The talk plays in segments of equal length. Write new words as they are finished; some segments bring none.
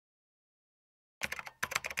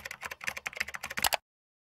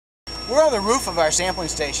We're on the roof of our sampling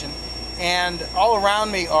station, and all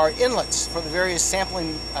around me are inlets for the various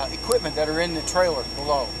sampling equipment that are in the trailer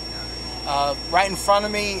below. Right in front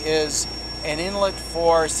of me is an inlet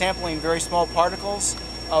for sampling very small particles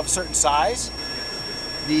of certain size.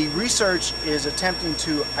 The research is attempting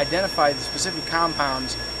to identify the specific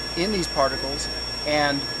compounds in these particles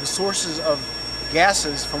and the sources of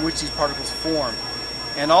gases from which these particles form,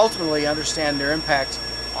 and ultimately understand their impact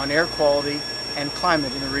on air quality and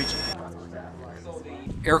climate in the region.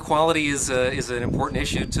 Air quality is an important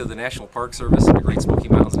issue to the National Park Service and the Great Smoky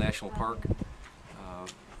Mountains National Park.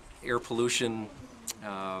 Air pollution,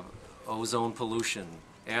 ozone pollution,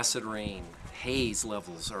 acid rain, haze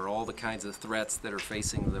levels are all the kinds of threats that are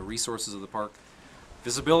facing the resources of the park.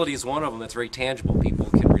 Visibility is one of them that's very tangible. People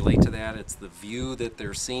can relate to that. It's the view that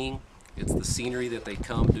they're seeing. It's the scenery that they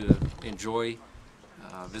come to enjoy.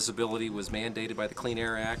 Visibility was mandated by the Clean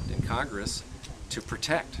Air Act in Congress to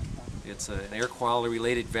protect. It's an air quality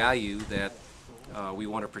related value that we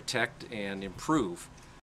want to protect and improve.